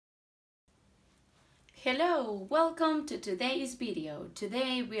Hello, welcome to today's video.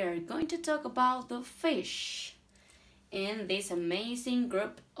 Today we are going to talk about the fish in this amazing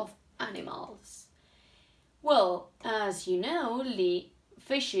group of animals. Well, as you know,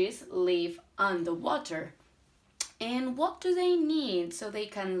 fishes live underwater. And what do they need so they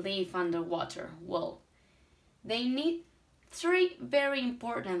can live underwater? Well, they need three very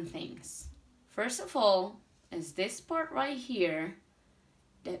important things. First of all, is this part right here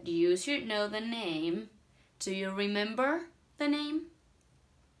that you should know the name. Do you remember the name?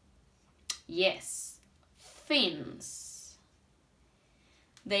 Yes, fins.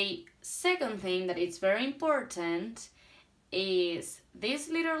 The second thing that is very important is these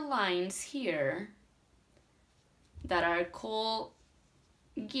little lines here that are called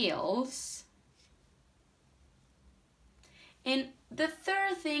gills. And the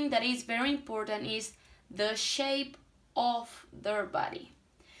third thing that is very important is the shape of their body.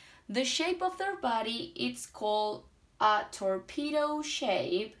 The shape of their body is called a torpedo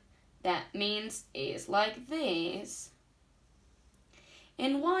shape. That means it's like this.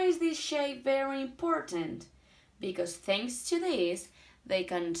 And why is this shape very important? Because thanks to this, they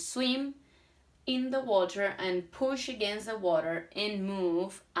can swim in the water and push against the water and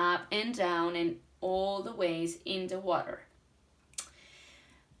move up and down and all the ways in the water.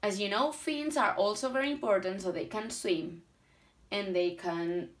 As you know, fins are also very important, so they can swim and they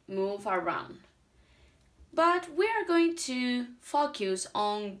can move around. But we are going to focus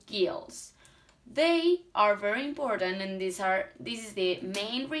on gills. They are very important, and this is the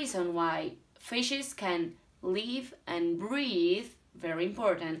main reason why fishes can live and breathe, very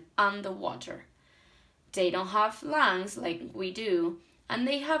important, underwater. They don't have lungs like we do, and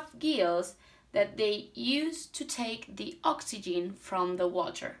they have gills that they use to take the oxygen from the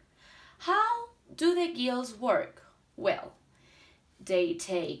water. How do the gills work? Well, they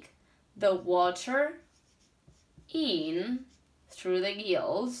take the water in through the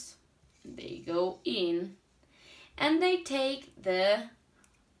gills, they go in, and they take the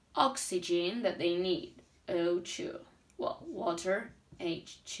oxygen that they need, O2, well, water,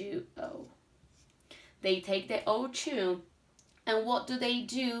 H2O. They take the O2, and what do they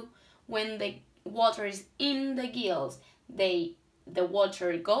do when the water is in the gills? The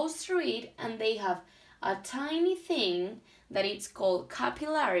water goes through it, and they have a tiny thing that it's called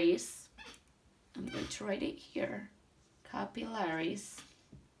capillaries. I'm going to write it here, capillaries.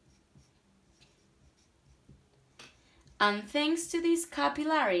 And thanks to these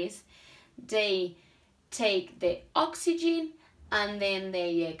capillaries, they take the oxygen and then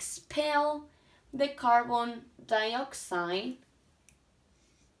they expel the carbon dioxide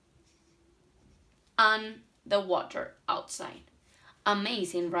and the water outside.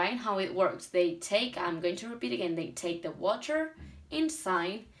 Amazing, right? How it works. They take, I'm going to repeat again, they take the water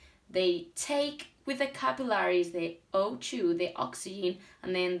inside, they take with the capillaries the O2, the oxygen,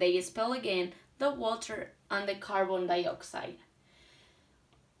 and then they expel again the water and the carbon dioxide.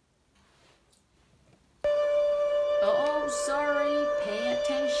 Oh, sorry, pay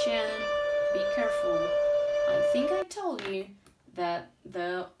attention, be careful. I think I told you that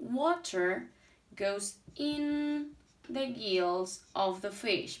the water goes in the gills of the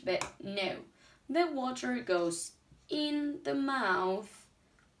fish, but no, the water goes in the mouth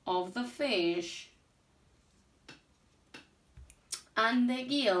of the fish, and the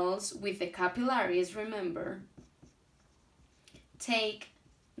gills with the capillaries, remember, take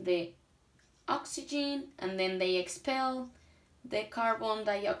the oxygen and then they expel the carbon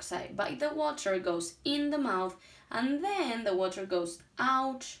dioxide, but the water goes in the mouth and then the water goes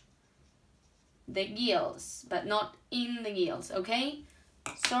out the gills, but not in the gills, okay?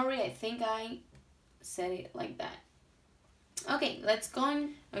 Sorry, I think I said it like that. Okay, let's go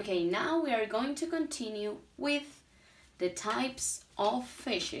on. Okay, now we are going to continue with the types of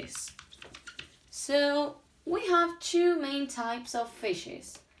fishes. So we have two main types of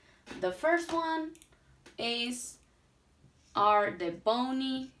fishes. The first one are the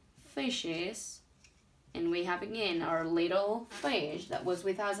bony fishes, and we have again our little fish that was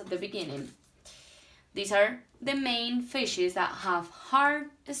with us at the beginning. These are the main fishes that have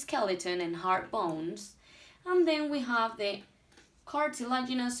hard skeleton and hard bones. And then we have the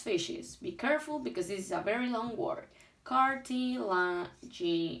cartilaginous fishes. Be careful because this is a very long word.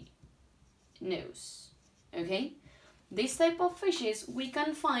 Cartilaginous. Okay? This type of fishes we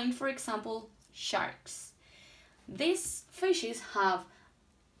can find, for example, sharks. These fishes have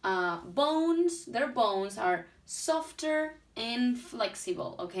bones. Their bones are softer and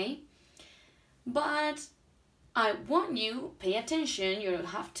flexible, okay? But I want you, pay attention, you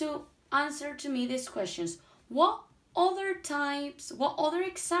have to answer to me these questions. What other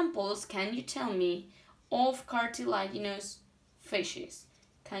examples can you tell me of cartilaginous fishes?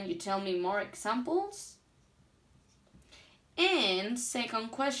 Can you tell me more examples? And second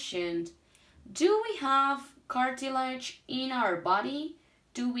question, do we have cartilage in our body?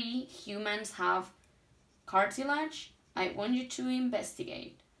 Do we humans have cartilage? I want you to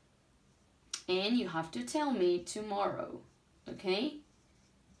investigate. And you have to tell me tomorrow, okay?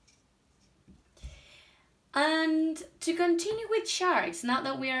 And to continue with sharks, now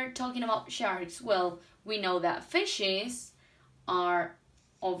that we are talking about sharks, well, we know that fishes are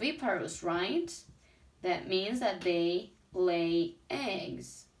oviparous, right? That means that they lay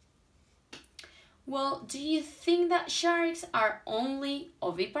eggs. Well, do you think that sharks are only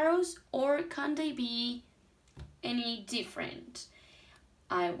oviparous, or can they be any different?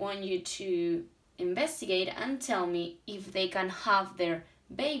 I want you to investigate and tell me if they can have their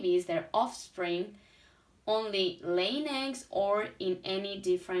babies, their offspring, only laying eggs or in any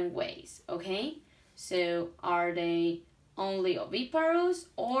different ways, okay? So are they only oviparous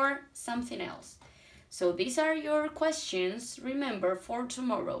or something else? So these are your questions, remember, for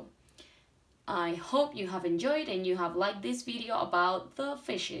tomorrow. I hope you have enjoyed and you have liked this video about the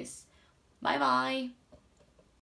fishes. Bye bye!